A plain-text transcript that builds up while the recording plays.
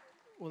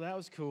Well, that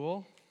was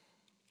cool.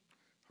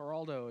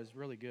 Geraldo is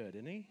really good,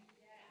 isn't he?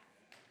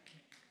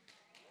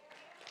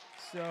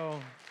 So,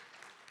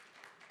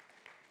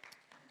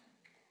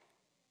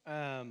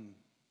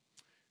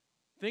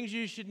 things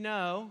you should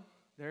know.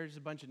 There's a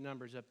bunch of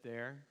numbers up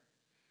there.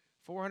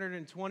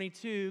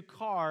 422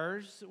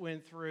 cars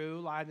went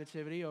through Live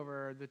Nativity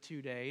over the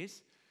 2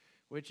 days,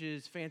 which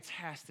is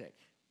fantastic.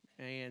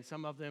 And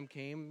some of them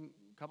came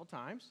a couple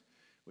times,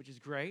 which is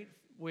great,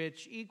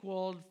 which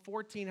equaled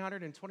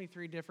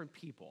 1,423 different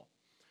people.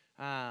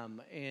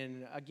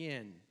 And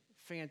again,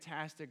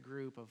 fantastic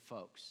group of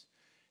folks.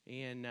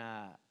 And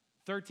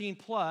 13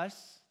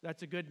 plus,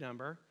 that's a good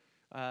number,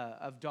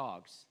 of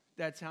dogs.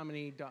 That's how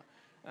many dogs.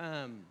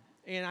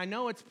 And I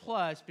know it's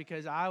plus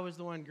because I was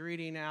the one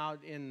greeting out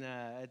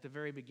at the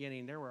very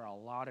beginning. There were a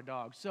lot of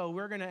dogs. So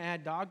we're going to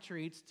add dog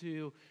treats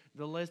to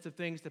the list of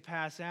things to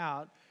pass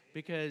out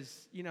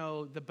because, you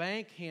know, the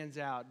bank hands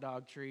out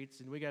dog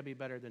treats, and we got to be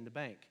better than the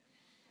bank.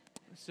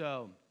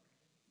 So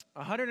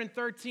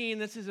 113,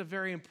 this is a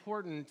very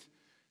important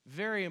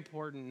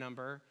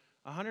number.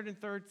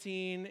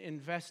 113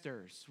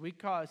 investors.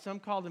 Some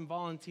call them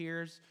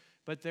volunteers,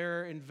 but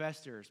they're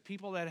investors,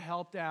 people that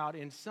helped out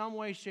in some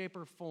way, shape,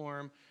 or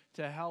form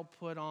to help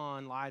put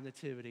on Live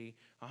Nativity.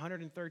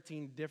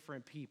 113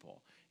 different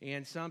people.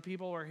 And some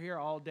people were here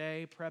all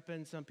day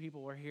prepping. Some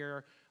people were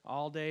here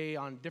all day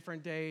on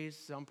different days.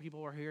 Some people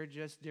were here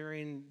just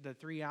during the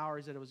 3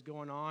 hours that it was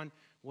going on.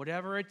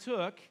 Whatever it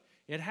took,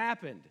 it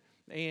happened.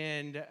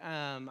 And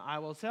I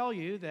will tell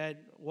you that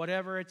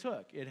whatever it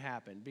took, it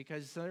happened.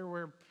 Because there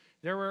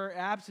were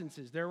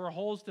absences. There were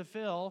holes to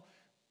fill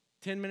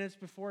 10 minutes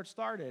before it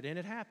started, and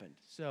it happened.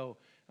 So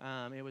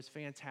it was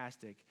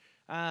fantastic.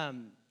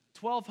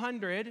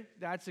 1,200,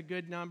 that's a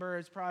good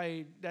number.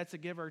 That's a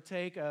give or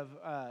take of,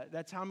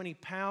 that's how many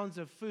pounds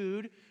of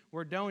food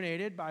were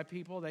donated by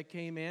people that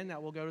came in that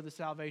will go to the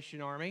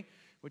Salvation Army,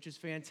 which is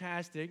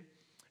fantastic.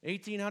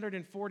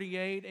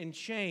 1,848 and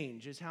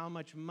change is how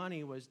much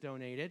money was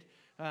donated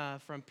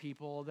from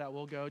people that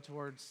will go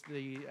towards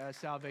the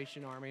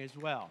Salvation Army as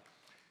well.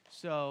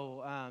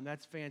 So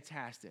that's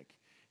fantastic.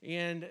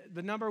 And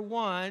the number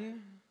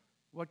one,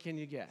 what can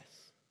you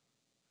guess?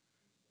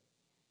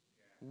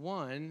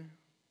 One.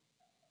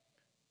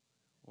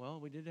 Well,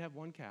 we did have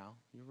one cow.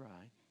 You're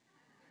right.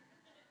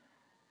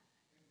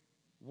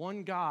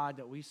 One God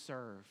that we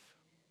serve,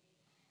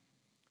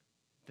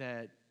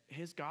 that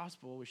his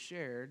gospel was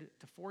shared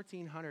to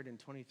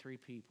 1,423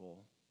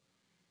 people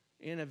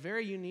in a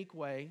very unique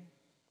way.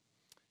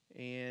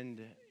 And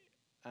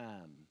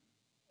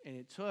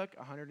it took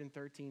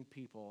 113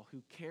 people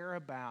who care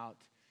about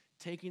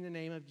taking the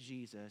name of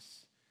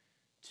Jesus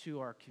to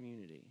our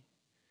community.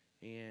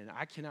 And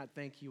I cannot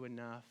thank you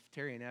enough.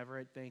 Terry and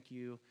Everett, thank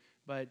you.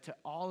 But to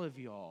all of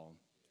y'all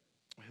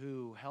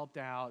who helped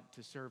out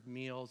to serve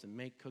meals and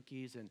make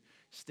cookies and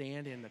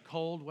stand in the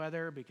cold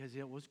weather because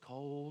it was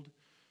cold,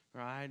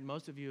 right?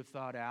 Most of you have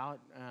thawed out,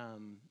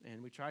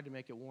 and we tried to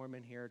make it warm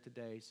in here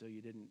today so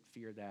you didn't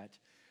fear that.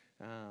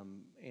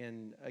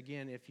 And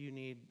again, if you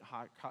need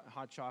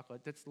hot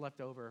chocolate that's left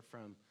over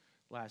from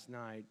last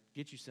night,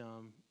 get you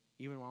some,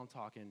 even while I'm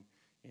talking.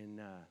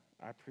 And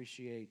I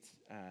appreciate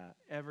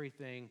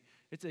everything.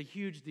 It's a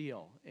huge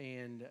deal,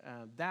 and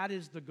that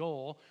is the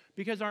goal,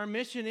 because our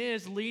mission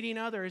is leading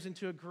others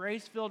into a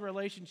grace-filled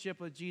relationship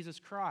with Jesus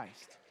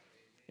Christ.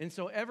 And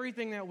so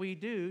everything that we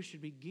do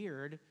should be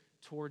geared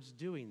towards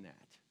doing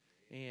that.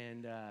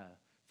 And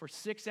for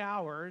 6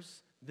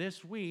 hours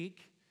this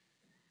week,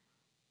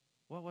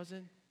 what was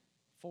it?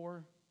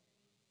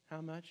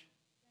 How much?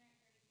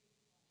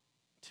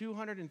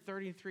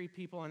 233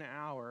 people an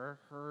hour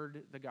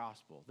heard the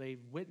gospel. They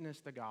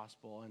witnessed the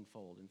gospel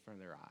unfold in front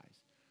of their eyes.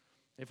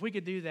 If we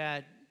could do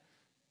that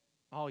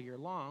all year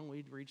long,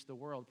 we'd reach the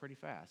world pretty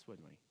fast,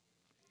 wouldn't we?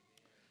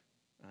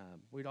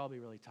 We'd all be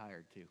really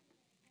tired, too,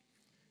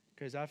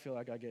 because I feel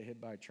like I get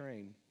hit by a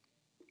train.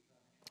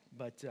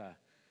 But,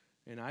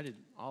 and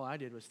all I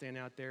did was stand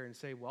out there and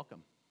say,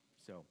 welcome.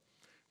 So,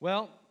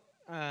 well,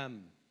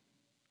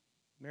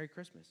 Merry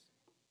Christmas,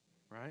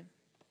 right?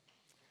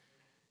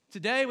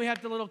 Today we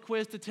have the little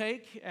quiz to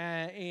take,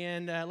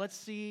 and let's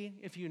see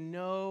if you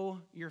know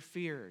your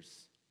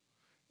fears.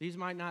 These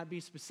might not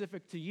be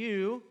specific to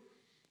you,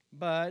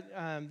 but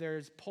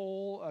there's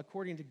poll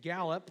according to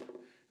Gallup,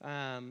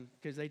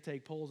 because they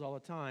take polls all the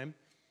time.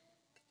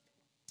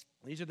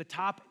 These are the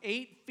top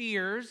 8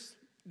 fears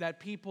that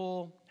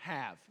people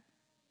have.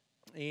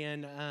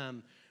 And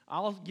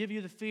I'll give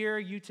you the fear,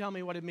 you tell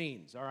me what it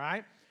means, all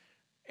right?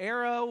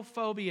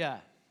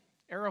 Aerophobia.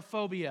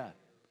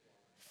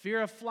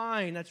 Fear of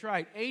flying, that's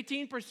right.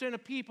 18%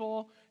 of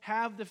people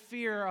have the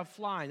fear of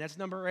flying. That's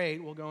number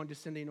 8. We'll go in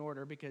descending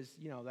order because,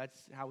 you know,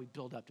 that's how we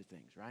build up to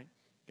things, right?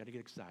 Got to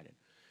get excited.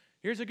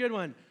 Here's a good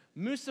one.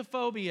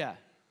 Musophobia.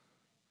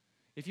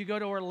 If you go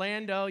to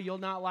Orlando, you'll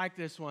not like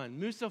this one.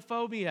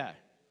 Musophobia.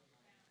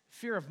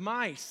 Fear of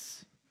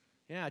mice.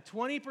 Yeah,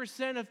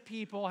 20% of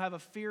people have a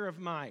fear of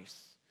mice.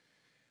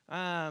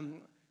 I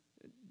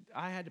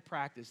had to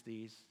practice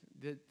these.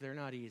 They're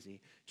not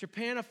easy.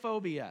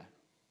 Trypanophobia.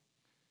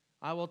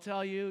 I will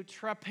tell you,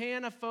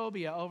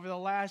 trypanophobia, over the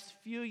last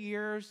few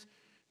years,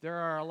 there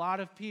are a lot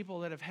of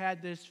people that have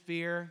had this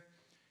fear,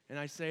 and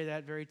I say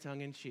that very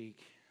tongue-in-cheek,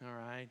 all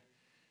right?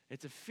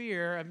 It's a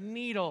fear of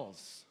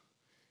needles.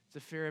 It's a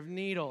fear of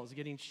needles,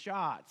 getting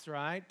shots,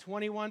 right?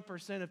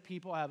 21% of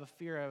people have a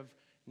fear of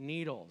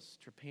needles,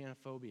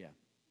 trypanophobia.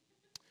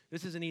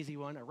 This is an easy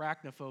one,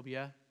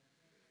 arachnophobia.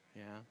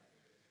 Yeah,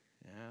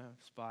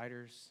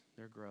 spiders,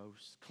 they're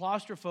gross.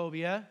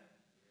 Claustrophobia.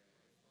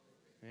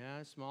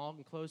 Yeah, small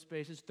and closed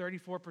spaces.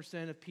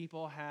 34% of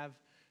people have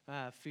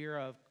fear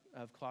of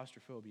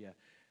claustrophobia.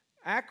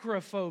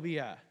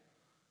 Acrophobia.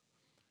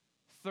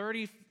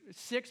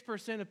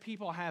 36% of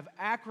people have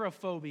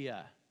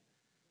acrophobia.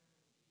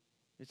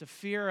 It's a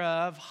fear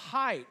of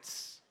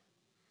heights.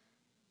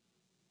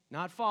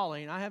 Not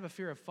falling. I have a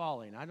fear of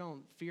falling. I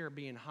don't fear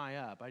being high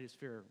up. I just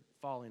fear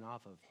falling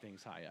off of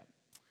things high up.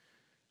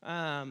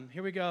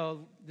 Here we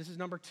go. This is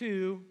number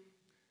 2,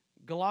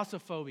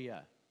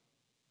 glossophobia.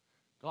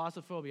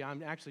 Glossophobia.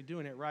 I'm actually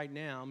doing it right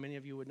now. Many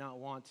of you would not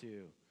want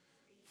to.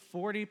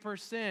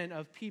 40%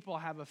 of people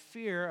have a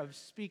fear of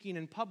speaking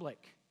in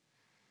public,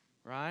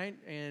 right?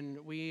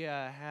 And we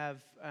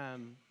have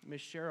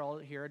Miss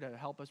Cheryl here to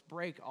help us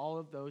break all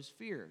of those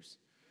fears,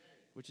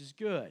 which is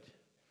good.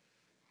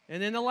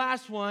 And then the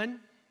last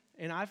one,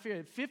 and I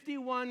fear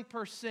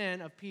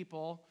 51% of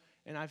people,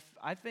 and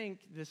I think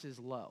this is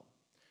low,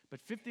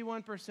 but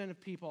 51% of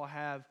people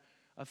have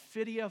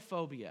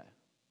ophidiophobia.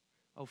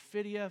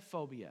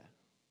 Ophidiophobia.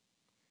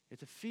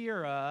 It's a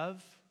fear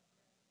of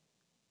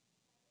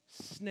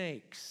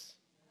snakes.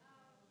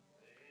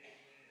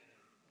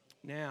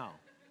 Now,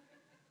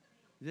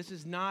 this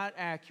is not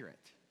accurate.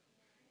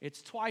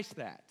 It's twice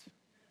that.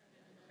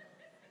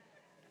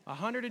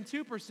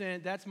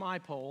 102%, that's my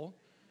poll.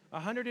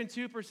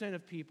 102%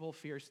 of people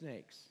fear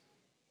snakes.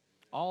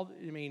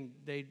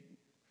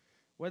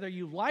 Whether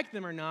you like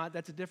them or not,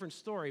 that's a different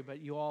story, but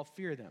you all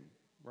fear them,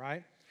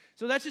 right?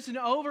 So that's just an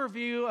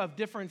overview of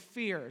different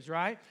fears,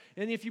 right?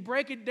 And if you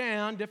break it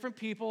down, different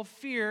people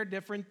fear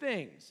different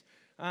things.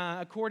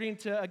 According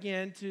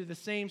to the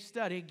same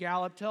study,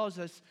 Gallup tells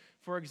us,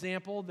 for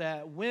example,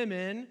 that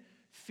women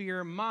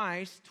fear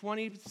mice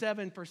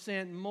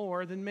 27%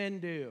 more than men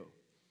do.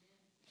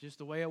 It's just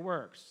the way it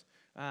works.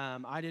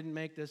 I didn't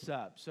make this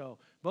up. So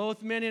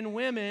both men and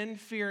women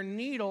fear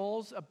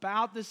needles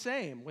about the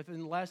same,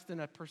 within less than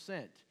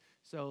 1%.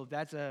 So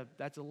that's a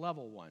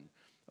level one.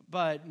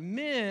 But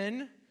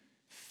men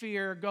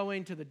fear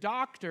going to the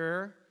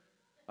doctor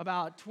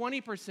about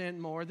 20%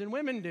 more than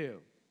women do,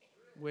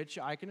 which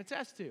I can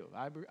attest to.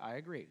 I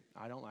agree.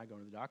 I don't like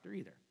going to the doctor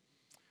either.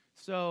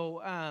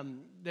 So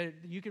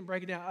you can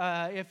break it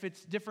down. If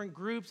it's different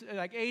groups,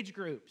 like age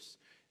groups,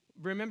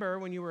 remember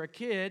when you were a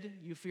kid,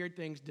 you feared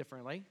things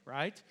differently,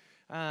 right?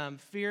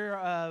 Fear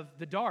of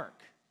the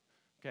dark.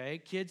 Okay,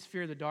 kids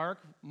fear the dark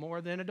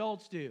more than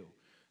adults do.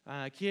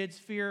 Kids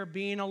fear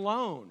being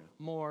alone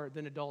more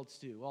than adults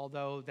do,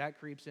 although that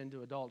creeps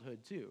into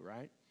adulthood too,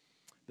 right?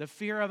 The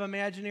fear of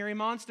imaginary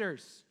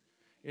monsters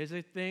is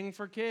a thing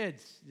for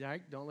kids.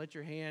 Right? Don't let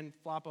your hand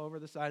flop over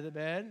the side of the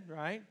bed,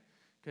 right?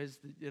 Because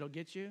it'll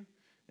get you.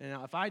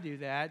 And if I do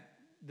that,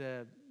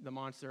 the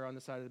monster on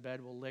the side of the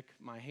bed will lick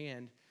my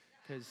hand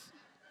because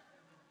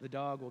the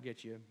dog will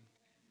get you,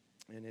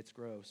 and it's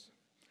gross.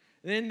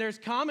 And then there's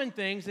common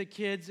things that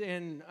kids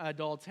and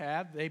adults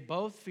have. They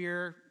both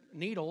fear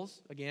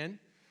needles, again.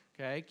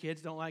 Okay,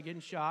 kids don't like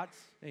getting shots.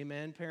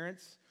 Amen,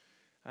 parents.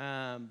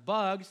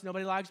 Bugs,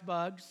 nobody likes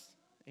bugs.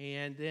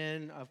 And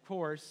then, of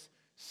course,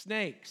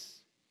 snakes.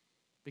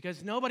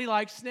 Because nobody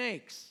likes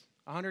snakes.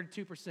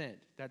 102%.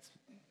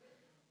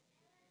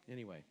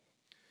 Anyway.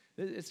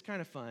 It's kind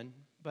of fun,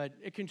 but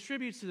it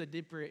contributes to the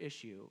deeper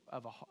issue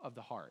of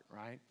the heart,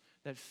 right?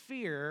 That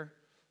fear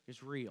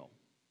is real,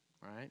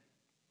 right?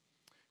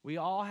 We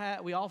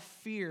all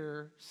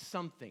fear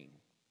something.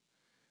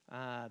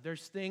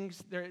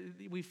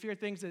 We fear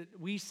things that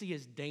we see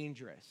as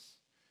dangerous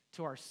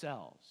to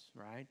ourselves,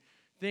 right?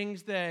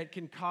 Things that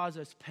can cause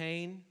us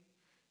pain.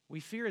 We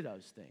fear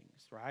those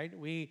things, right?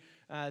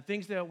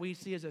 Things that we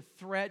see as a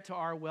threat to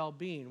our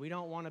well-being. We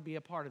don't want to be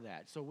a part of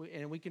that.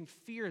 And we can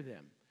fear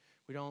them.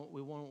 We don't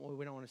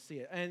want to see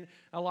it. And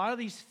a lot of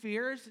these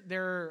fears,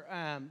 they're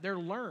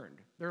learned.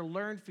 They're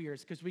learned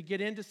fears because we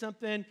get into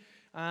something,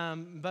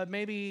 but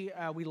maybe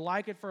we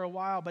like it for a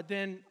while, but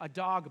then a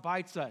dog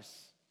bites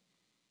us,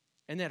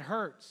 and that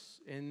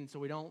hurts, and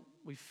so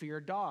we fear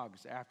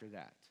dogs after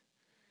that.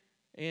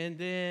 And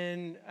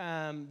then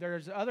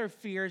there's other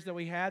fears that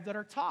we have that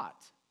are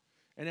taught.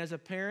 And as a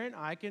parent,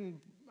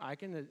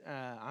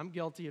 I'm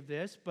guilty of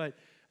this, but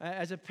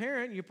as a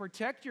parent, you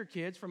protect your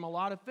kids from a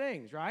lot of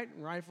things, right?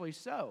 And rightfully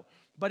so.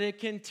 But it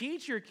can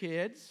teach your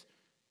kids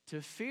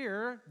to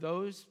fear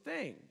those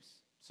things.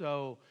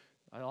 So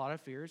a lot of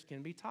fears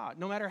can be taught.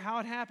 No matter how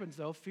it happens,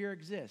 though, fear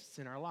exists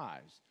in our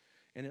lives,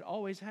 and it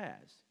always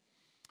has.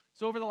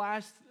 So over the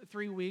last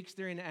 3 weeks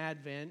during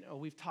Advent,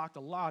 we've talked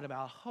a lot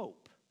about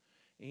hope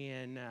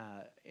and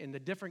the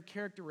different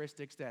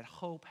characteristics that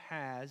hope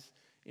has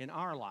in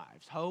our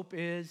lives. Hope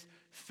is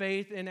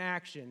faith in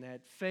action,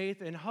 that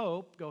faith and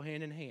hope go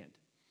hand in hand.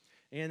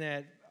 And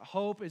that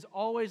hope is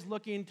always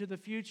looking to the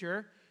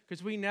future,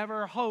 because we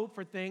never hope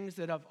for things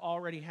that have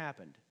already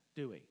happened,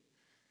 do we?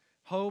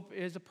 Hope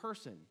is a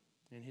person,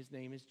 and his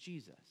name is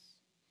Jesus.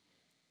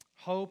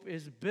 Hope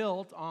is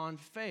built on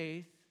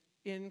faith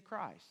in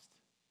Christ.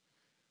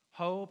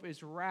 Hope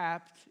is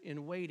wrapped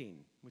in waiting.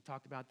 We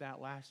talked about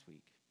that last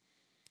week.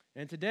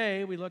 And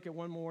today we look at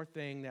one more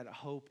thing that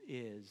hope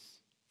is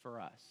for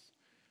us.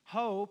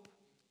 Hope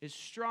is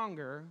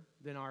stronger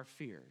than our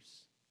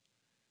fears,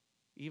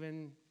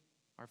 even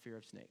our fear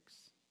of snakes.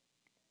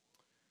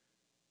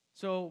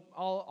 So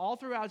all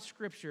throughout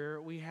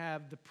Scripture, we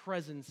have the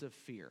presence of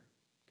fear,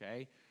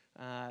 okay?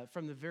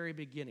 From the very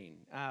beginning.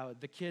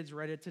 The kids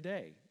read it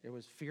today. It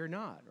was fear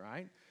not,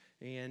 right?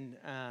 And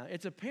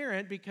it's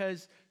apparent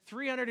because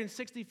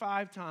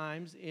 365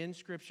 times in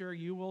Scripture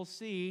you will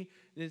see,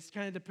 it's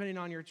kind of depending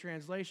on your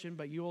translation,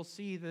 but you will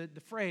see the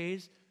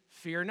phrase,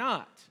 fear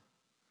not.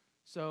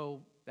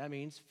 So that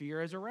means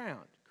fear is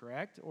around,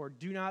 correct? Or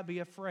do not be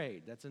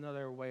afraid. That's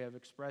another way of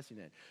expressing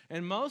it.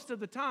 And most of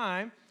the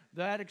time,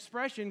 that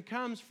expression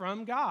comes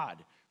from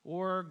God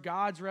or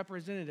God's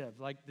representative,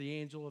 like the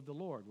angel of the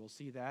Lord. We'll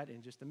see that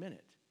in just a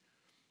minute.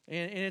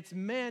 And it's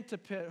meant to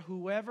put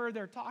whoever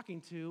they're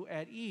talking to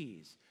at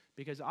ease,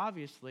 because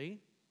obviously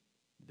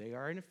they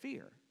are in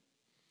fear.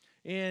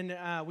 And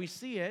we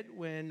see it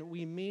when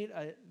we meet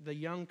the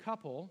young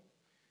couple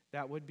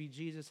that would be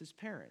Jesus'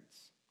 parents,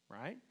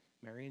 right?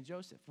 Mary and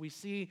Joseph. We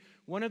see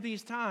one of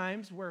these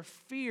times where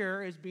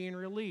fear is being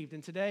relieved.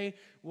 And today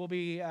we'll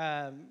be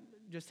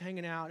just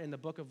hanging out in the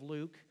book of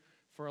Luke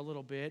for a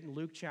little bit, in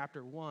Luke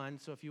chapter 1.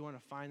 So if you want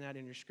to find that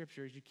in your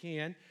scriptures, you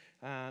can.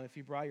 If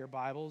you brought your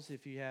Bibles,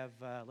 if you have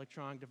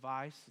electronic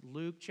device,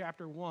 Luke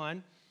chapter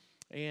 1.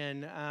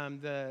 And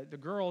the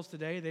girls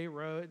today, they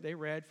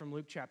read from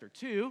Luke chapter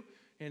 2,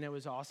 and it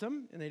was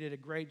awesome. And they did a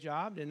great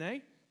job, didn't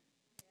they?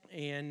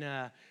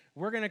 And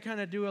we're going to kind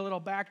of do a little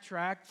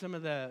backtrack, some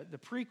of the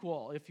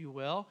prequel, if you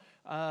will,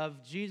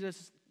 of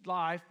Jesus'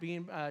 life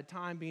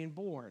time being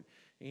born.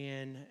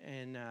 And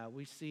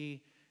we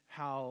see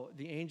how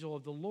the angel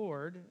of the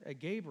Lord,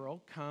 Gabriel,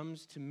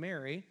 comes to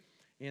Mary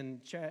in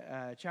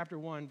chapter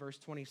 1, verse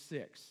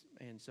 26.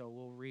 And so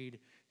we'll read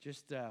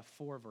just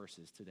 4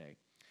 verses today.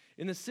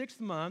 In the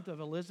 6th month of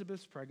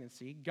Elizabeth's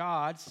pregnancy,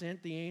 God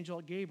sent the angel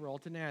Gabriel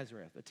to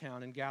Nazareth, a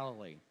town in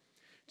Galilee,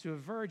 to a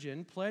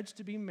virgin pledged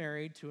to be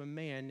married to a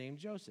man named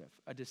Joseph,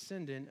 a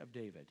descendant of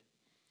David.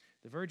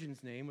 The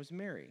virgin's name was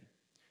Mary.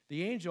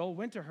 The angel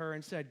went to her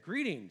and said,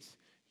 "Greetings,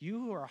 you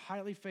who are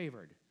highly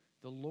favored.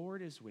 The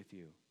Lord is with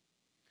you."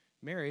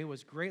 Mary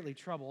was greatly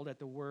troubled at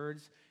the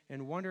words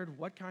and wondered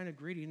what kind of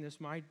greeting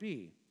this might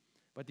be.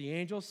 But the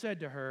angel said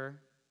to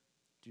her,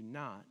 "Do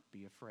not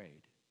be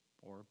afraid,"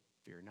 or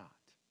fear not.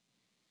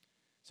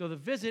 So the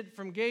visit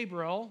from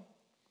Gabriel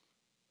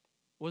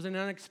was an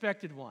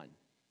unexpected one,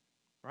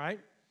 right?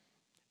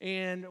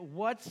 And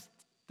what's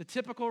the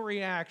typical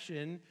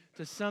reaction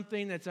to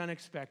something that's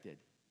unexpected?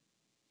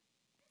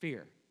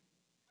 Fear.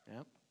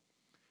 Yep.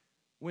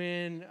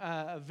 When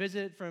a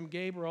visit from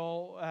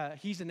Gabriel,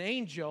 he's an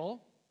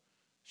angel.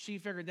 She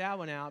figured that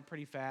one out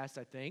pretty fast,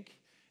 I think.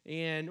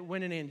 And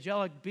when an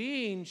angelic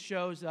being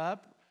shows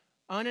up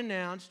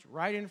unannounced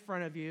right in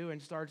front of you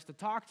and starts to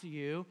talk to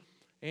you,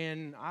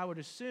 and I would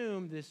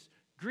assume this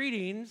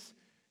greetings,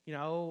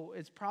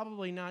 it's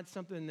probably not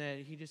something that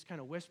he just kind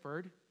of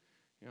whispered.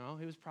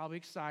 He was probably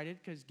excited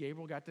because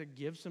Gabriel got to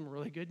give some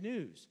really good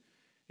news.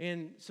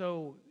 And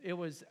so it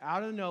was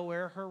out of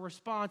nowhere. Her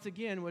response,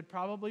 again, would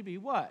probably be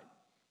what?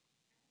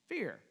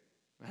 Fear.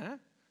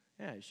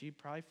 Yeah, she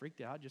probably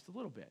freaked out just a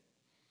little bit.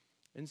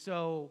 And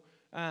so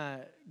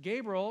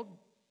Gabriel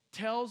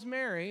tells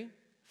Mary,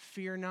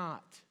 "Fear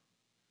not."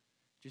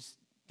 Just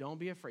don't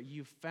be afraid.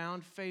 You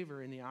found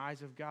favor in the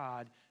eyes of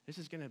God. This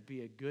is going to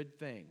be a good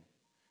thing.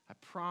 I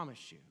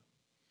promise you.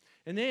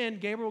 And then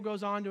Gabriel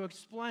goes on to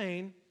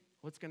explain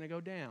what's going to go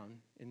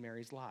down in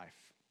Mary's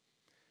life.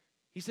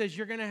 He says,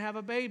 "You're going to have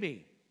a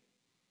baby."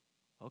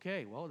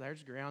 Okay, well,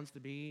 there's grounds to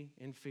be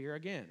in fear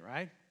again,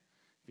 right?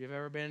 If you've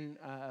ever been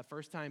a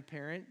first-time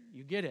parent,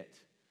 you get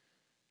it.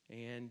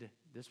 And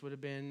this would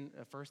have been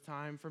a first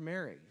time for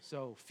Mary.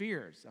 So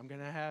fears, I'm going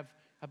to have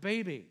a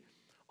baby.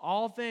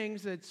 All the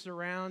things that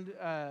surround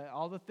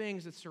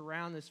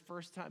this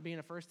first time, being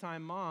a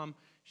first-time mom,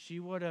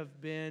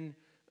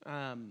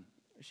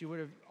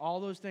 all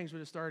those things would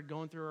have started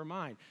going through her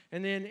mind.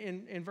 And then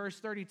in verse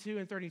 32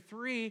 and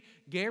 33,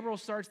 Gabriel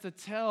starts to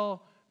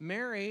tell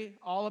Mary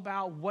all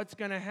about what's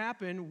going to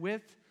happen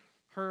with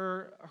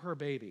her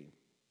baby.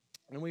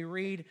 And we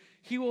read,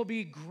 "He will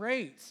be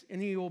great,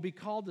 and he will be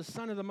called the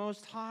Son of the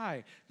Most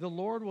High. The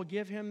Lord will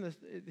give him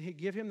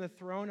the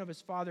throne of his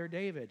father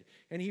David,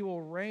 and he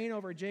will reign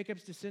over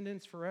Jacob's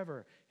descendants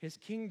forever. His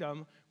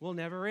kingdom will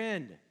never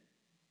end."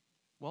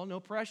 Well, no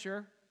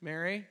pressure,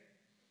 Mary.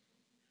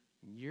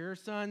 Your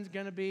son's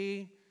going to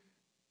be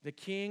the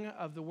king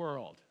of the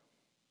world.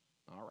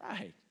 All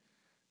right.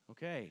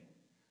 Okay.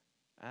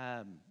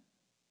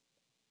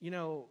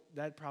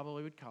 that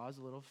probably would cause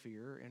a little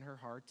fear in her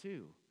heart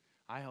too.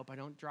 I hope I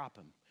don't drop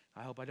him.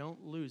 I hope I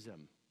don't lose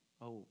him.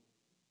 Oh,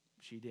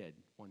 she did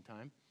one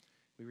time.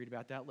 We read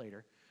about that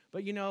later.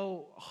 But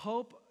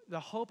the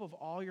hope of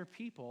all your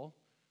people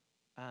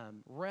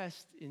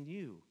rest in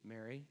you,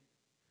 Mary.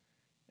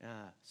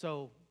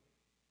 So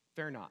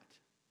fear not.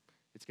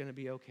 It's going to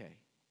be okay.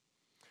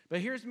 But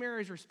here's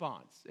Mary's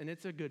response, and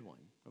it's a good one,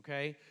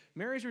 okay?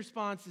 Mary's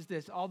response is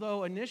this.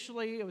 Although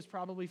initially it was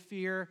probably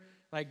fear,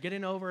 like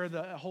getting over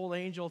the whole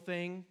angel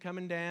thing,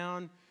 coming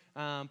down,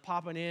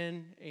 popping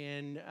in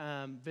and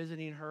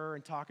visiting her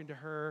and talking to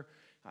her,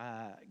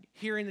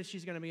 hearing that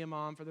she's going to be a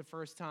mom for the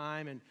first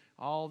time and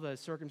all the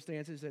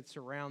circumstances that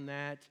surround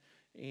that,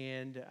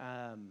 and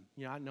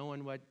not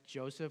knowing what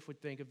Joseph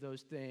would think of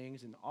those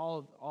things and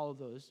all of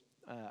those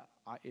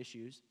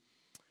issues.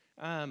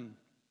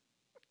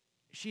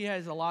 She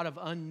has a lot of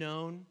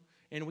unknown,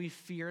 and we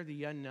fear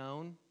the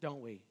unknown,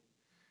 don't we?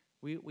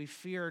 We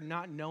fear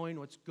not knowing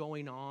what's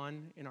going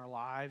on in our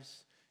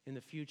lives in the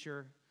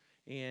future,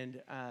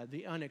 and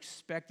the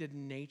unexpected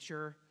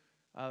nature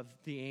of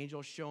the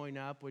angel showing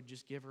up would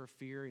just give her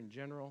fear in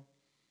general.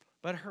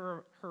 But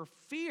her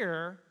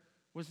fear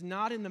was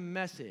not in the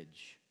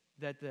message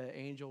that the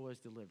angel was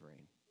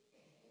delivering.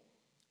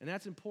 And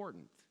that's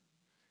important,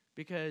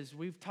 because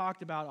we've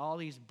talked about all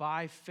these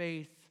by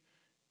faith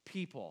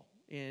people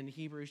in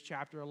Hebrews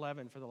chapter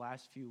 11 for the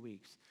last few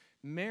weeks.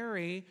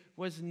 Mary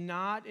was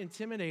not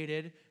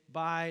intimidated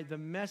by the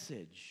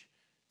message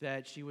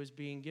that she was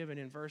being given.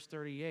 In verse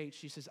 38,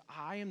 she says,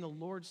 I am the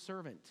Lord's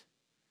servant.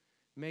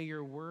 May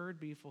your word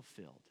be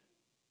fulfilled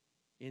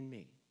in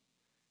me.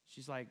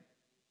 She's like,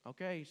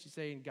 okay, she's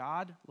saying,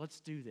 God, let's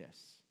do this.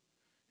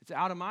 It's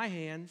out of my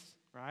hands,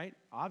 right?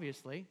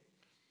 Obviously.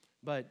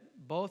 But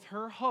both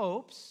her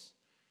hopes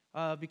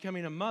of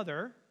becoming a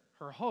mother,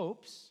 her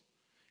hopes,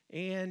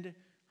 and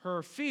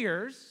her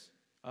fears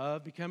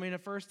of becoming a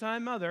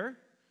first-time mother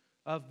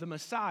of the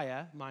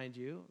Messiah, mind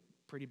you,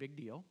 pretty big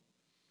deal,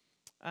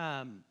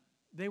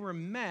 they were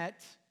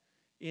met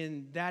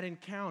in that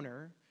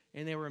encounter,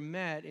 and they were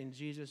met in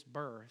Jesus'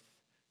 birth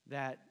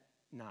that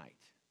night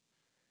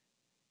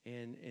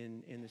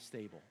in the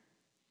stable.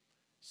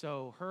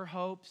 So her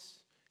hopes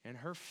and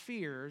her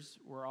fears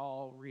were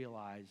all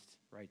realized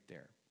right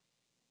there.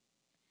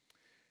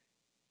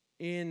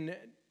 In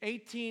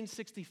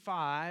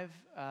 1865,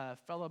 a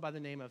fellow by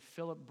the name of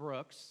Philip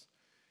Brooks,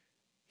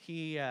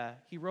 he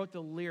wrote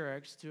the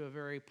lyrics to a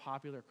very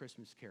popular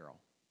Christmas carol.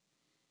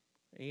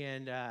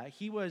 And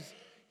he was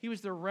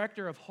the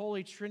rector of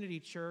Holy Trinity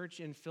Church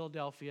in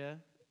Philadelphia,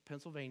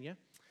 Pennsylvania.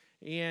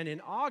 And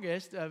in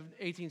August of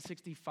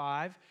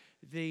 1865,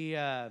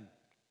 the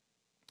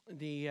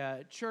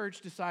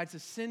church decides to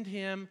send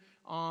him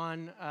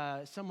on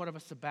somewhat of a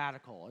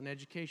sabbatical, an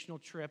educational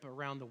trip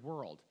around the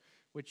world.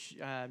 Which,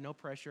 no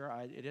pressure,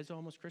 it is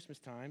almost Christmas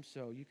time,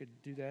 so you could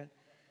do that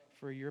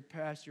for your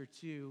pastor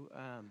too.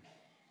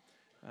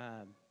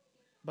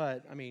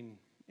 But,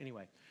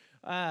 anyway.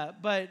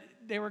 But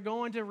they were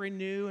going to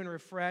renew and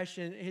refresh,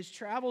 and his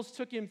travels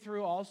took him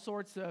through all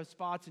sorts of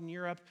spots in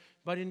Europe,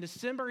 but in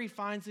December he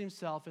finds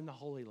himself in the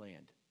Holy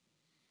Land.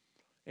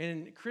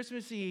 And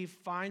Christmas Eve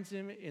finds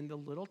him in the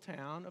little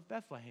town of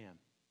Bethlehem.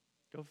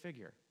 Go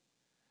figure.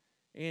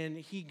 And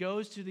he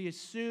goes to the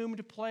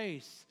assumed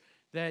place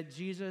that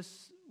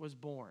Jesus was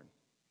born.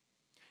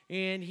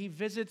 And he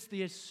visits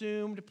the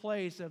assumed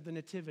place of the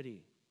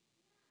nativity.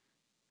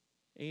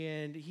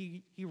 And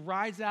he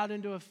rides out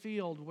into a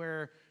field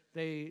where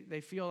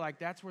they feel like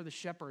that's where the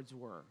shepherds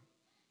were.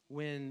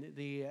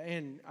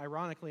 And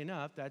ironically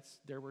enough,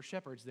 there were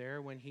shepherds there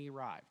when he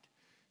arrived.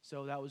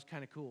 So that was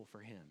kind of cool for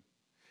him.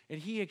 And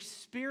he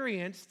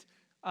experienced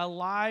a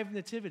live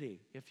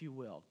nativity, if you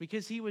will,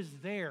 because he was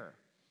there.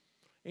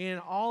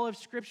 And all of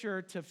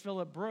Scripture to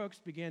Philip Brooks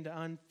began to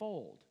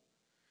unfold.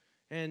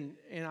 And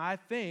I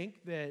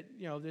think that,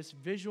 this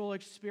visual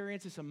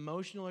experience, this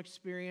emotional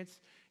experience,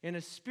 and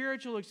a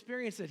spiritual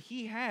experience that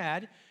he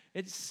had,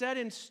 it set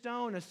in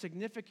stone a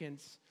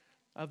significance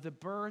of the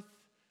birth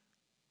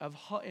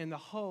and the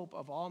hope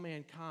of all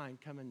mankind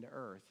coming to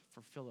earth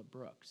for Philip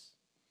Brooks.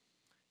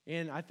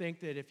 And I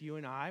think that if you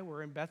and I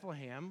were in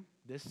Bethlehem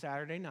this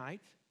Saturday night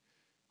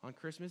on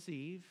Christmas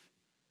Eve,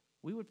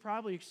 we would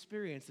probably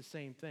experience the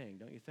same thing,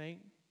 don't you think?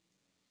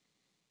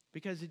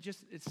 Because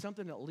it's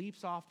something that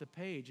leaps off the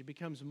page. It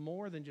becomes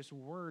more than just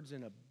words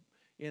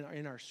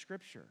in our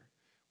Scripture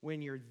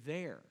when you're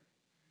there.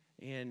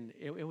 And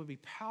it would be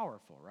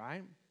powerful,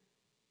 right?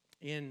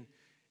 And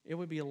it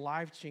would be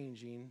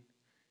life-changing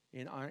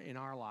in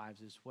our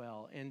lives as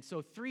well. And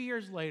so 3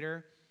 years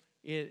later,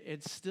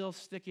 it's still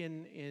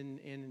sticking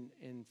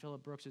in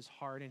Philip Brooks'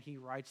 heart, and he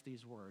writes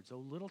these words, "O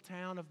little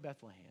town of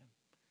Bethlehem,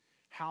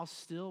 how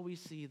still we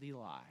see thee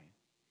lie.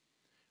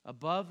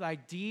 Above thy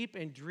deep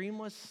and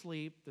dreamless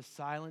sleep, the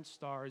silent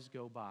stars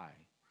go by.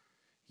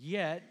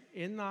 Yet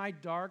in thy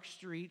dark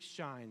street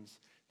shines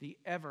the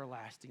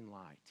everlasting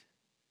light.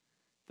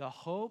 The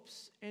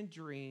hopes and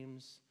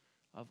dreams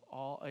of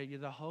all,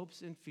 the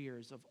hopes and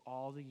fears of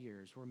all the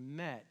years were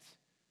met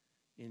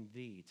in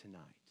thee tonight."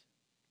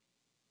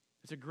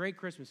 It's a great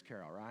Christmas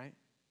carol, right?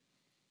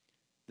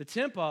 The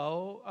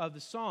tempo of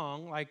the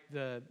song, like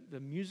the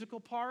musical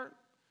part,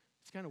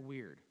 it's kind of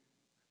weird.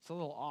 It's a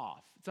little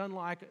off. It's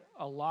unlike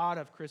a lot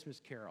of Christmas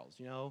carols,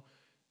 you know.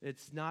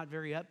 It's not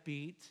very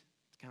upbeat.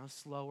 It's kind of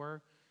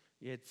slower.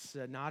 It's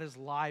not as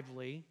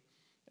lively.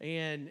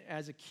 And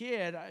as a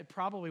kid,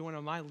 probably one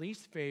of my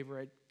least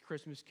favorite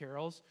Christmas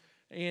carols.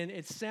 And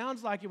it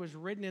sounds like it was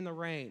written in the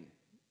rain,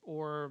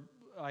 or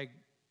like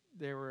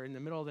they were in the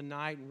middle of the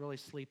night and really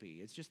sleepy.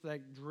 It's just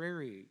like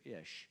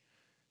dreary-ish.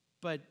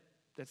 But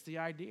that's the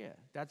idea.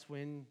 That's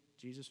when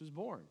Jesus was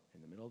born,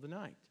 in the middle of the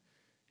night.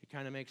 It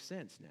kind of makes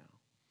sense now.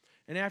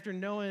 And after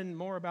knowing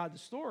more about the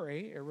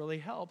story, it really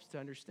helps to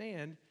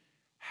understand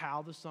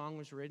how the song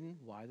was written,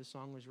 why the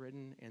song was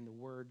written, and the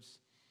words.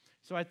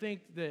 So I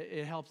think that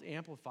it helps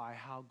amplify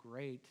how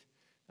great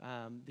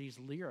these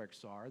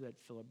lyrics are that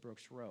Philip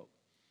Brooks wrote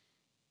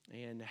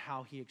and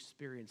how he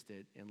experienced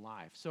it in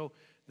life. So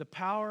the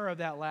power of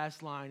that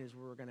last line is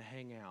where we're going to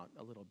hang out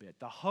a little bit.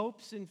 The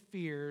hopes and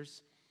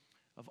fears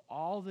of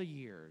all the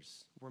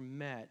years were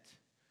met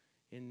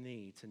in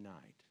thee tonight.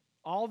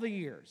 All the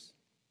years.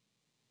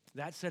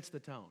 That sets the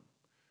tone.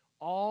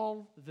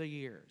 All the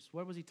years.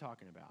 What was he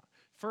talking about?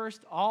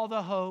 First, all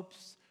the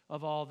hopes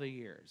of all the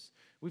years.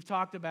 We've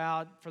talked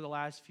about, for the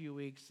last few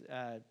weeks,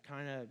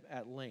 kind of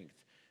at length,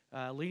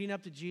 leading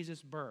up to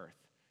Jesus' birth,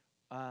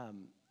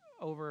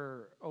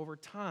 over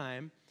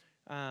time,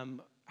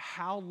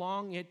 how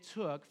long it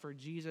took for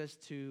Jesus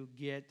to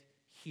get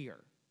here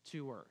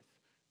to earth.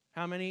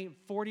 How many?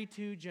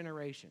 42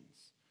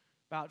 generations.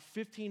 About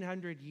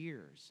 1,500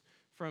 years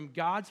from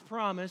God's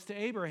promise to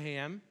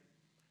Abraham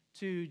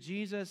to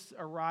Jesus'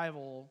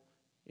 arrival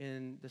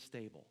in the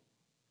stable.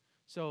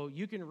 So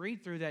you can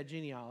read through that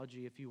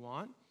genealogy if you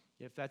want,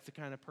 if that's the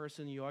kind of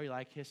person you are, you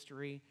like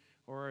history,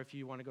 or if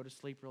you want to go to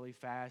sleep really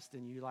fast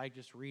and you like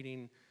just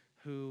reading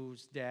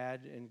who's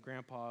dad and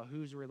grandpa,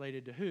 who's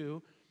related to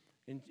who.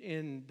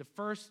 In the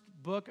first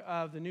book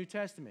of the New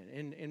Testament,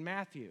 in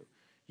Matthew,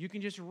 you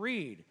can just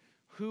read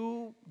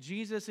who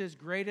Jesus'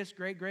 greatest,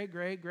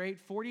 great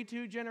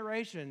 42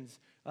 generations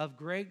of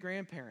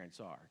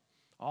great-grandparents are,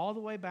 all the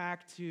way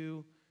back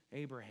to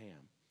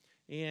Abraham.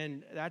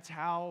 And that's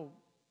how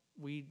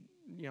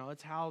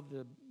that's how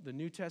the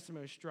New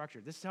Testament is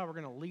structured. This is how we're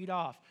going to lead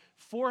off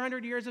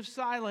 400 years of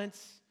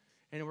silence,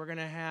 and we're going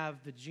to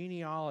have the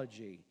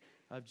genealogy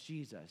of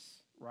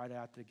Jesus right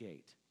out the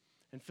gate.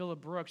 And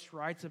Philip Brooks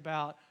writes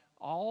about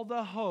all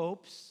the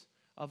hopes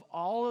of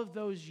all of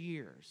those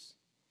years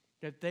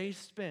that they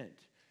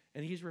spent.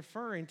 And he's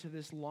referring to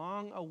this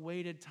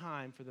long-awaited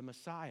time for the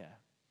Messiah.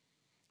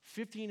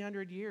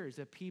 1,500 years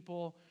that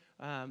people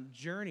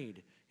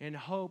journeyed and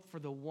hoped for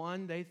the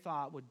one they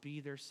thought would be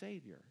their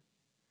Savior.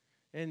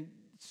 And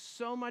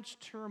so much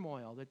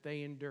turmoil that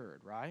they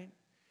endured, right?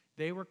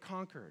 They were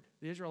conquered.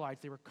 The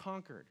Israelites, they were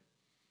conquered.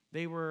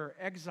 They were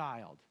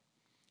exiled.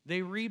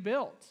 They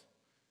rebuilt.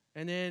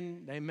 And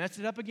then they messed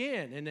it up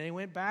again, and they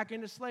went back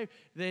into slavery.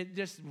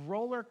 This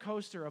roller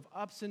coaster of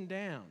ups and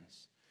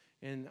downs.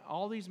 And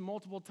all these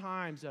multiple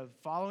times of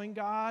following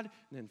God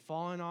and then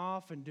falling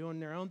off and doing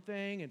their own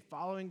thing and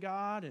following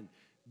God and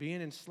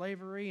being in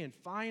slavery. And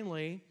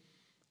finally,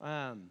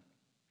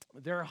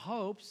 their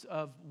hopes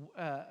of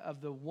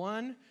the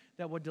one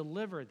that would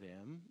deliver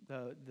them,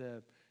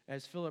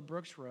 as Philip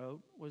Brooks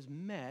wrote, was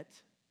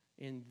met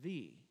in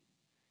thee,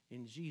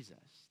 in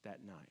Jesus,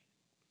 that night.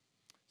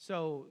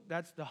 So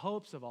that's the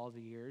hopes of all the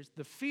years.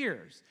 The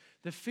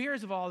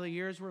fears of all the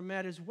years were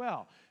met as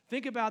well.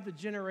 Think about the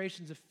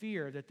generations of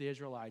fear that the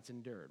Israelites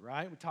endured,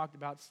 right? We talked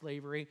about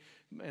slavery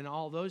and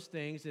all those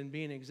things and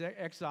being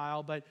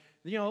exiled, but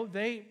they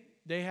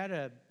had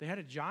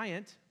a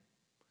giant.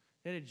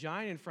 They had a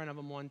giant in front of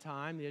them one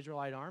time, the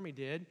Israelite army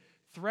did,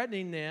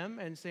 threatening them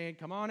and saying,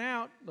 "Come on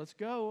out, let's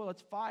go,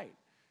 let's fight."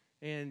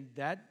 And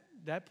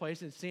that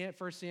place in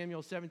 1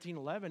 Samuel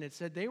 17:11, it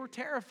said they were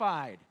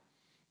terrified.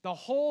 The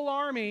whole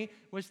army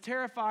was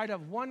terrified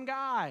of one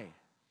guy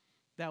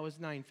that was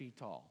 9 feet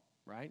tall,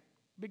 right?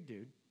 Big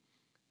dude.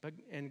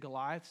 And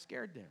Goliath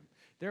scared them.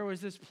 There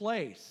was this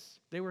place.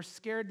 They were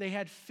scared. They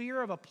had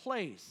fear of a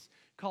place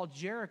called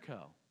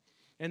Jericho.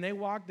 And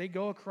they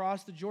go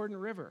across the Jordan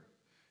River.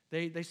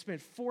 They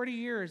spent 40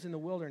 years in the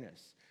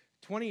wilderness,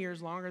 20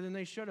 years longer than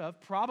they should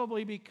have,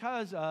 probably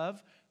because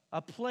of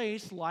a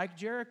place like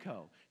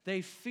Jericho.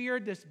 They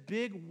feared this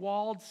big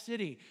walled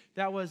city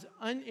that was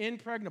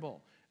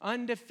impregnable,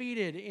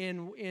 undefeated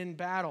in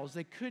battles.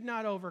 They could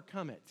not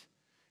overcome it.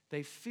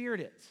 They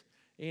feared it.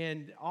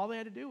 And all they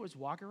had to do was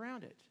walk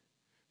around it.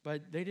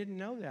 But they didn't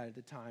know that at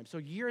the time. So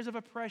years of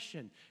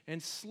oppression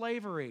and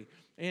slavery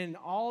and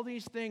all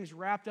these things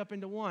wrapped up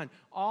into one,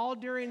 all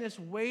during this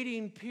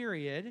waiting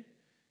period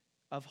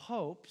of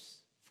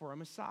hopes for a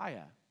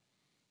Messiah.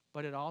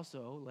 But it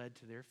also led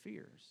to their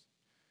fears.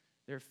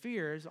 Their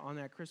fears on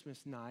that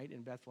Christmas night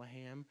in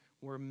Bethlehem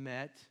were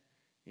met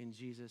in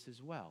Jesus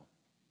as well.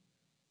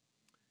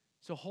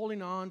 So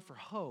holding on for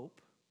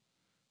hope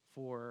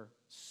for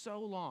so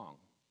long,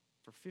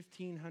 for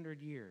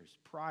 1,500 years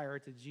prior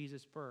to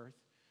Jesus' birth,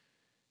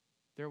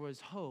 there was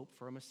hope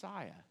for a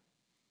Messiah.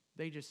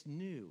 They just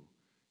knew.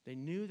 They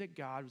knew that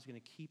God was going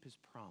to keep his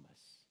promise.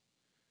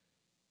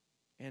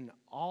 And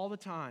all the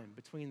time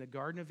between the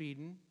Garden of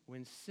Eden,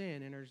 when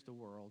sin enters the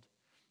world,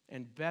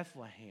 and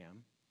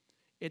Bethlehem,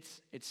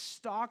 it's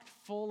stocked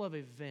full of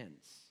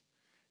events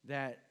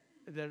that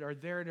are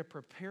there to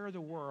prepare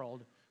the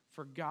world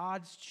for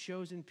God's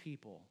chosen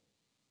people,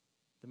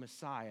 the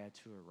Messiah,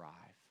 to arrive.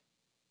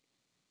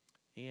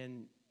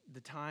 And the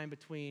time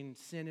between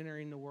sin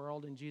entering the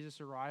world and Jesus'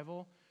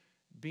 arrival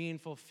being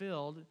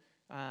fulfilled,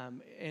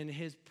 and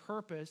his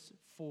purpose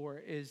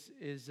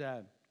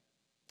and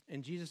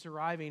Jesus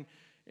arriving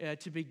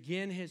to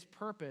begin his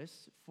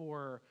purpose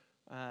for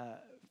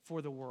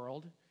the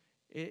world.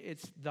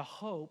 It's the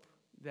hope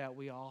that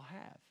we all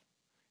have.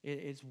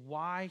 It's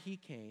why he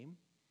came,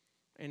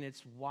 and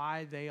it's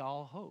why they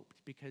all hoped,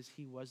 because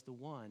he was the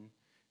one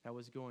that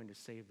was going to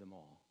save them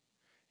all.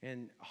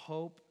 And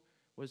hope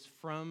was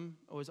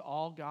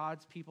all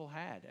God's people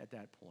had at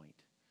that point.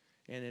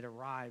 And it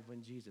arrived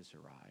when Jesus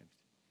arrived.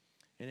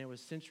 And it was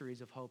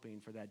centuries of hoping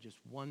for that just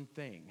one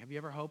thing. Have you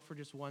ever hoped for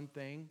just one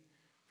thing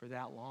for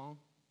that long?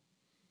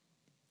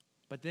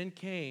 But then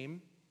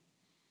came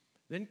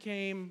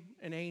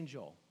an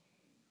angel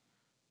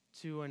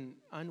to an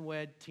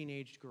unwed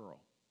teenage girl.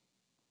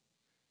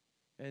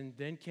 And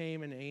then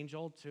came an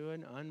angel to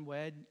an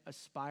unwed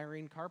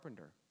aspiring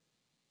carpenter.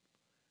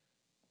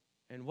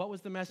 And what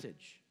was the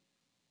message?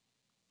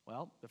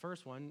 Well, the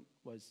first one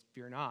was,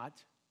 fear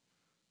not.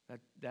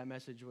 That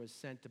message was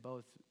sent to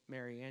both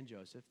Mary and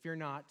Joseph. Fear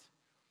not,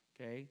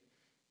 okay?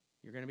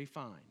 You're going to be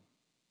fine.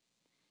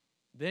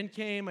 Then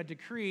came a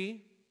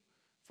decree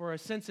for a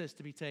census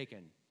to be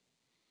taken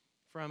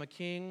from a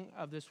king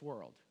of this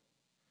world.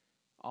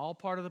 All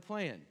part of the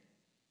plan,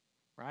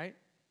 right?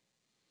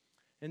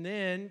 And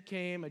then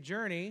came a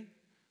journey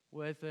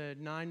with a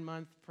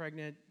 9-month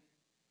pregnant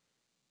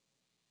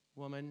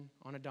woman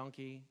on a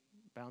donkey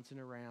bouncing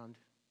around.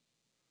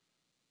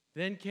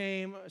 Then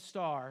came a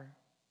star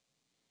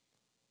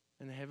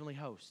and the heavenly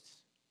hosts.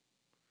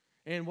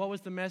 And what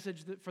was the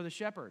message for the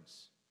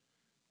shepherds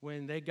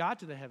when they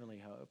got to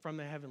from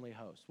the heavenly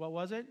host? What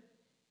was it?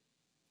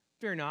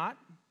 Fear not.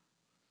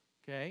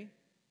 Okay,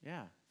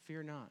 yeah,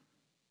 fear not.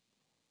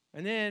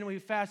 And then we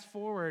fast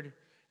forward,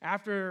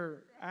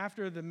 after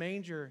the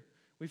manger,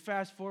 we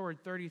fast forward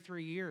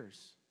 33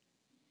 years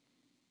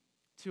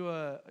to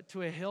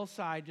a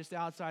hillside just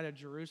outside of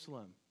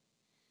Jerusalem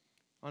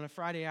on a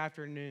Friday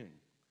afternoon.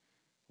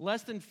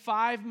 Less than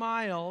 5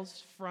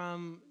 miles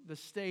from the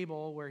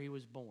stable where he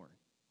was born,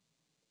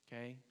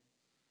 okay?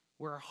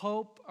 Where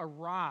hope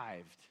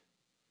arrived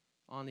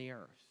on the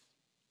earth.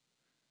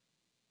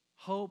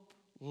 Hope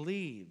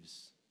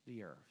leaves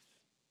the earth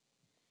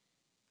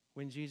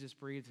when Jesus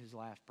breathed his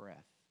last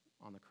breath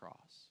on the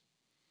cross.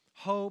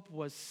 Hope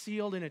was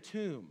sealed in a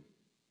tomb.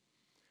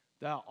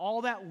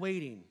 All that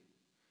waiting,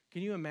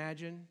 can you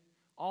imagine?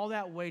 All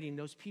that waiting,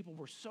 those people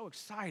were so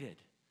excited.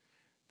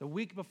 The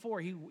week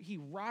before, he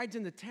rides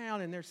into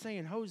town and they're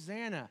saying,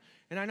 Hosanna.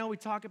 And I know we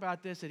talk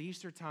about this at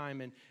Easter time,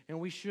 and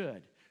we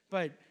should.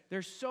 But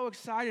they're so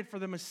excited for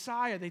the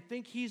Messiah. They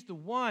think he's the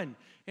one.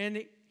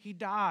 And he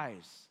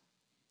dies.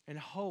 And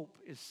hope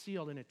is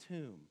sealed in a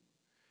tomb.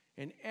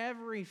 And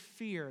every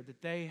fear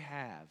that they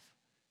have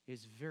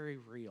is very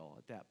real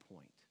at that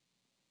point.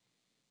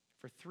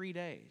 For 3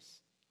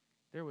 days,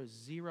 there was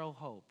zero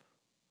hope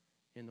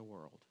in the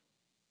world.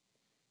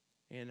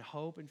 And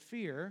hope and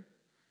fear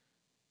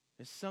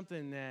is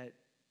something that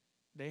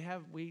they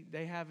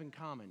have in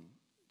common.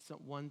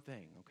 One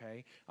thing,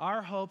 okay?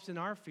 Our hopes and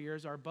our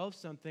fears are both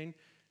something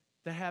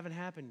that haven't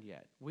happened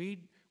yet.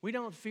 We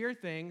don't fear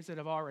things that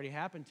have already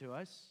happened to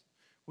us.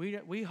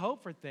 We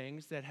hope for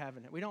things that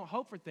haven't. We don't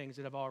hope for things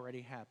that have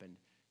already happened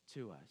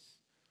to us.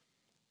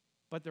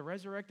 But the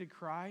resurrected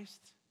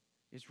Christ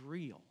is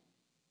real.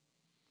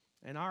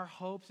 And our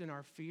hopes and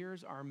our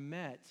fears are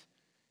met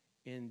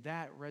in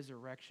that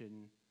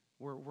resurrection.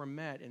 We're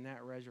met in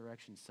that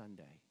resurrection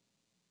Sunday.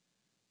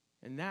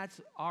 And that's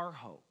our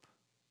hope.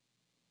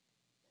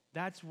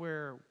 That's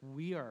where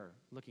we are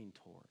looking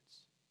towards.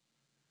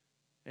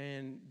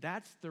 And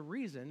that's the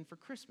reason for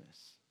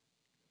Christmas.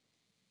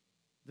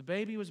 The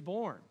baby was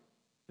born.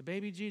 The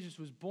baby Jesus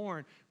was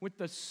born with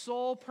the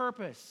sole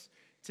purpose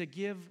to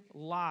give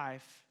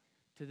life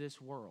to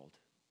this world.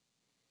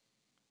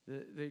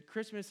 The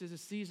Christmas is a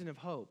season of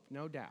hope,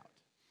 no doubt.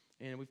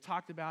 And we've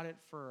talked about it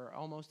for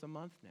almost a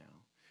month now.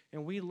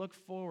 And we look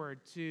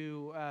forward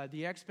to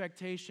the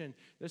expectation.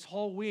 This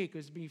whole week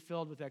is being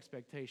filled with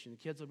expectation. The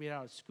kids will be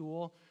out of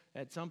school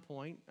at some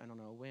point. I don't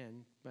know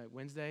when, but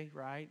Wednesday,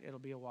 right? It'll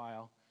be a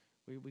while.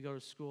 We go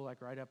to school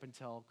like right up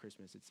until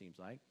Christmas, it seems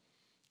like.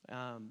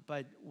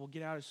 But we'll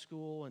get out of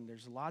school, and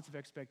there's lots of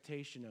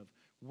expectation of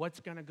what's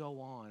going to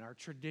go on, our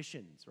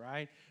traditions,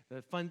 right?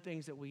 The fun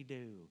things that we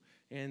do,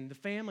 and the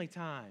family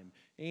time,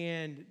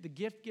 and the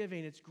gift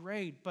giving. It's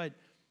great, but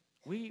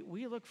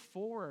we look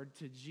forward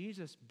to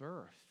Jesus'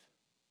 birth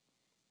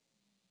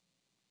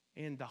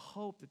and the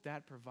hope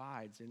that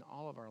provides in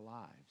all of our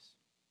lives.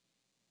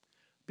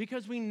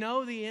 Because we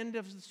know the end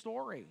of the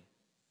story.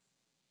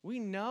 We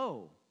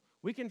know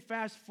We can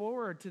fast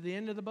forward to the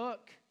end of the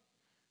book.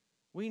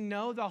 We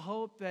know the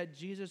hope that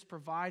Jesus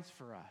provides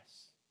for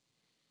us.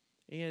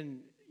 And,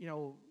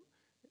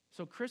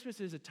 so Christmas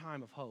is a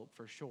time of hope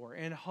for sure.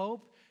 And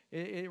hope,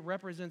 it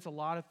represents a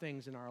lot of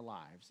things in our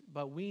lives.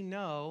 But we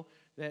know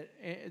that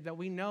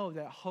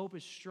hope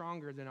is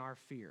stronger than our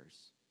fears.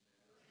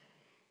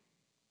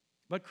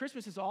 But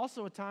Christmas is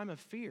also a time of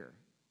fear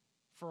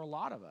for a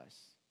lot of us.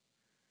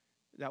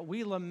 That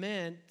we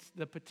lament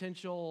the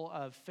potential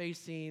of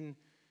facing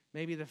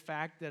maybe the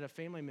fact that a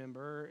family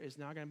member is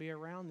not going to be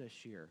around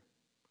this year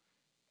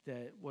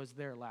that was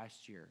there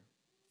last year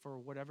for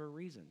whatever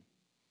reason.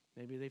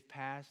 Maybe they've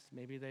passed,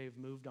 maybe they've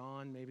moved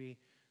on, maybe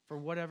for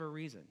whatever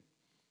reason.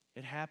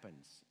 It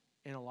happens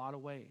in a lot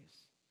of ways.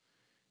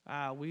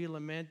 We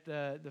lament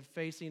the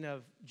facing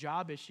of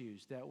job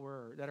issues that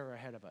are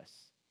ahead of us.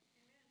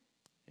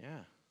 Yeah.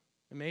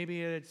 And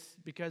maybe it's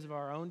because of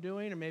our own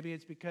doing, or maybe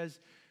it's because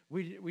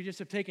we just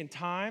have taken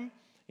time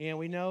and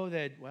we know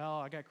that, well,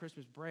 I got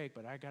Christmas break,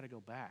 but I got to go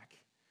back.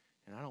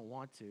 And I don't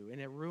want to. And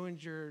it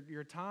ruins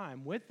your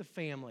time with the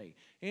family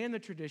and the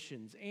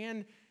traditions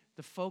and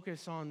the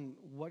focus on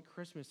what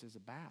Christmas is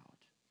about.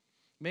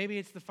 Maybe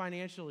it's the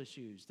financial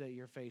issues that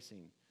you're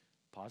facing,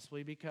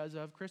 possibly because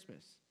of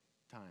Christmas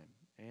time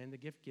and the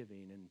gift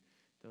giving and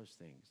those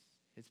things.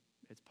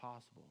 It's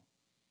possible.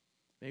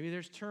 Maybe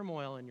there's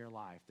turmoil in your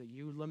life that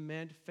you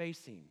lament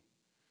facing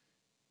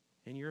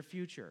in your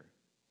future,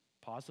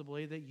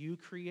 possibly that you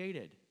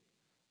created.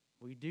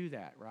 We do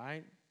that,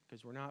 right?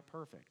 Because we're not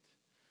perfect.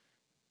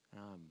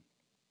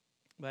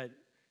 But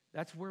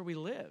that's where we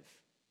live,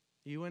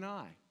 you and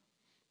I.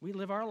 We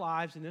live our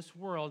lives in this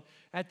world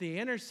at the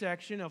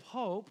intersection of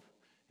hope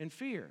and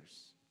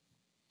fears.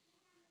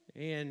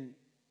 And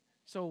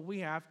so we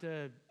have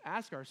to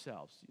ask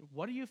ourselves,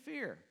 what do you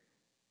fear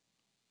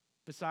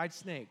besides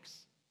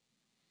snakes?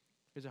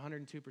 Because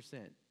 102%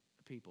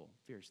 of people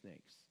fear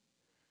snakes.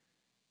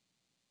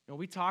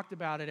 We talked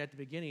about it at the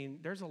beginning.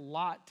 There's a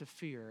lot to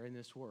fear in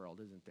this world,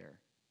 isn't there?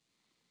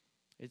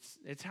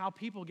 It's how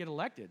people get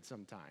elected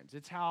sometimes.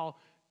 It's how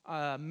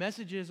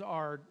messages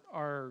are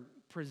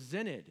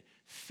presented.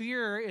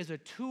 Fear is a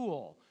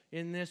tool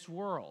in this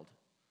world.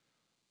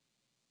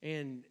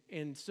 And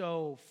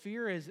so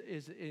fear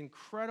is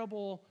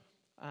incredibly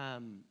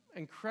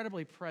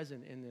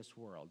present in this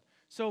world.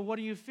 So what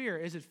do you fear?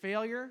 Is it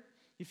failure?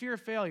 You fear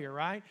failure,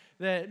 right?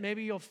 That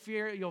maybe you'll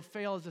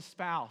fail as a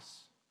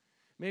spouse.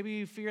 Maybe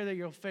you fear that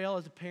you'll fail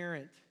as a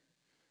parent.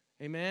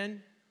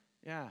 Amen?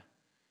 Yeah.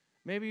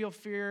 Maybe you'll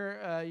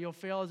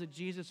fail as a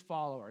Jesus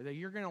follower, that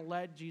you're going to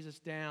let Jesus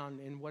down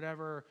in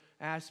whatever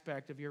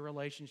aspect of your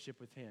relationship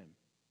with him.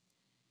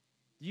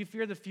 Do you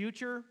fear the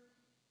future?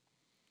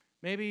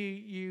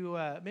 Maybe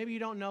you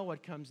don't know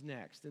what comes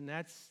next, and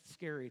that's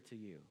scary to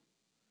you.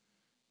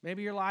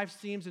 Maybe your life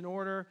seems in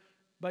order,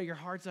 but your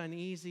heart's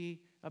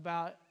uneasy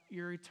about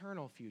your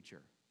eternal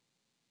future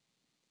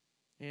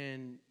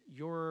and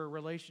your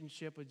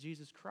relationship with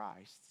Jesus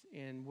Christ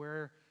and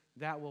where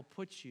that will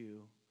put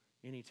you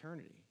in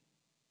eternity.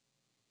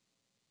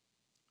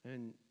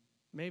 And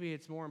maybe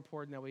it's more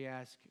important that we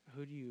ask,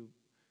 who do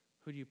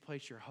you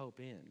place your hope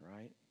in,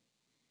 right?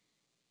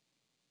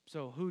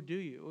 So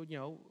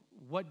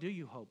what do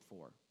you hope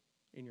for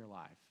in your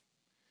life?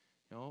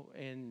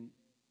 And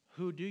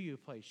who do you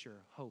place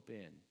your hope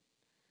in?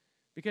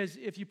 Because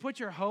if you put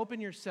your hope in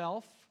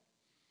yourself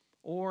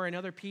or in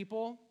other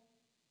people,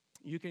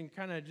 you can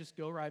kind of just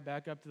go right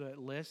back up to the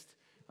list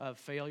of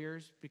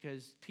failures,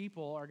 because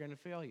people are going to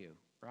fail you,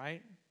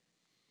 right?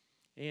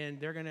 And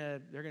they're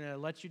gonna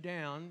let you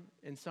down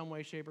in some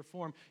way, shape, or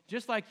form,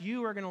 just like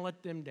you are going to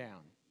let them down.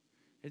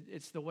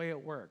 It's the way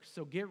it works.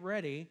 So get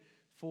ready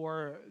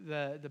for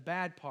the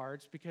bad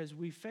parts, because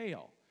we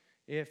fail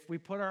if we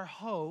put our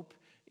hope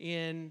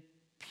in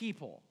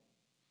people.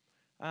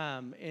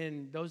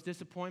 And those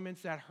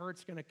disappointments, that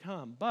hurt's going to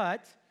come.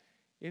 But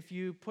if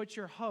you put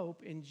your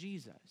hope in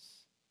Jesus,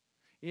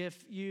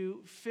 if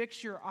you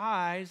fix your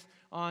eyes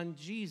on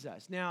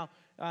Jesus. Now,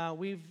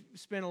 we've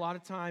spent a lot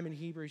of time in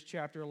Hebrews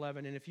chapter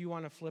 11, and if you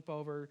want to flip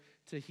over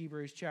to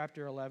Hebrews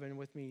chapter 11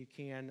 with me, you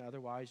can.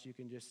 Otherwise, you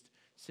can just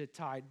sit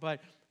tight.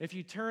 But if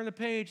you turn the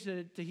page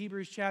to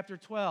Hebrews chapter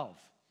 12,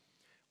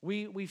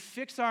 we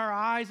fix our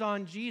eyes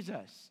on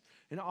Jesus.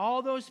 And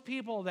all those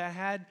people that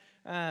had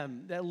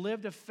that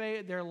lived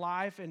their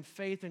life in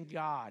faith in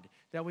God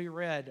that we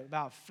read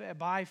about,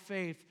 by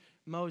faith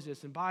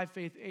Moses and by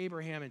faith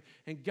Abraham,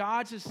 and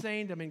God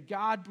sustained them and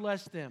God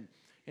blessed them.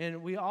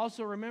 And we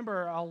also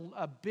remember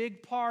a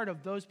big part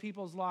of those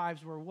people's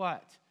lives were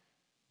what?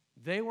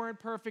 They weren't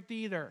perfect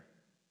either.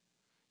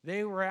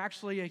 They were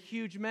actually a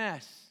huge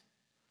mess.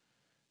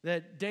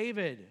 That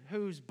David,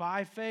 who's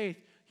by faith,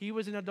 he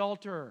was an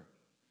adulterer,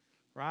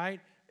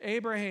 right?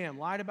 Abraham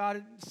lied about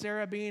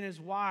Sarah being his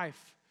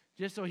wife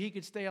just so he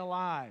could stay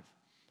alive.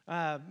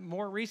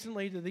 More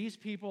recently to these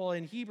people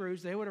in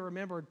Hebrews, they would have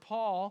remembered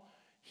Paul.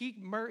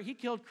 He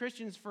killed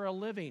Christians for a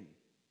living.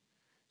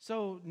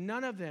 So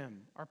none of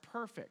them are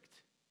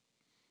perfect.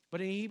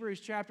 But in Hebrews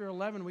chapter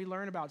 11, we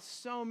learn about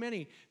so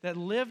many that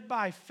lived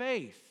by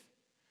faith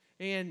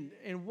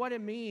and what it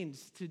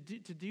means to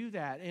do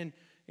that,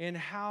 and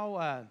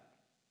how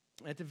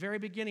at the very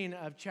beginning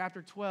of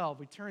chapter 12,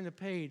 we turn the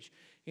page,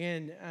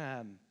 and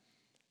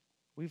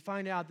we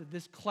find out that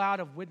this cloud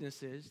of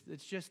witnesses,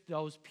 it's just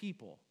those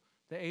people,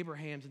 the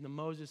Abrahams and the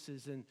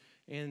Moseses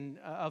and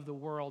of the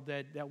world,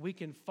 that we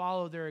can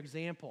follow their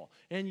example.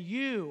 And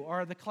you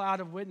are the cloud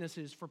of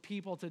witnesses for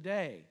people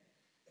today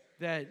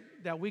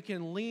that we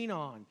can lean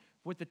on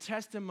with the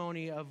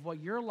testimony of what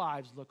your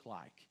lives look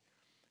like.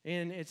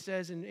 And it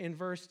says in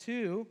verse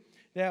 2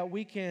 that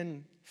we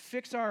can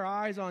fix our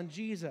eyes on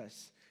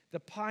Jesus, the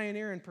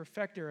pioneer and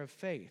perfecter of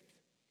faith.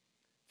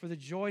 For the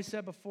joy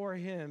set before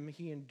him,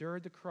 he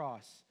endured the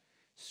cross,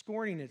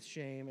 scorning its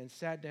shame, and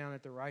sat down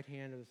at the right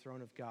hand of the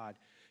throne of God.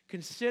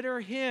 Consider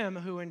him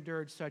who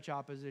endured such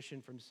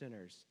opposition from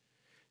sinners,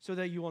 so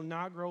that you will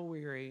not grow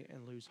weary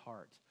and lose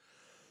heart.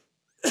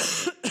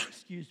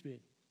 Excuse me.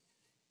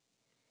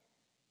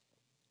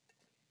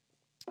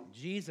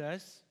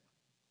 Jesus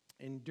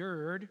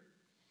endured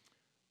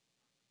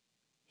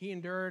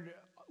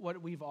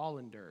what we've all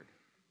endured.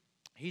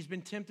 He's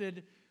been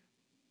tempted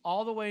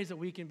all the ways that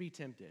we can be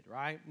tempted,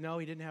 right? No,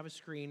 he didn't have a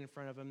screen in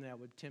front of him that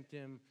would tempt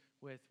him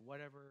with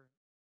whatever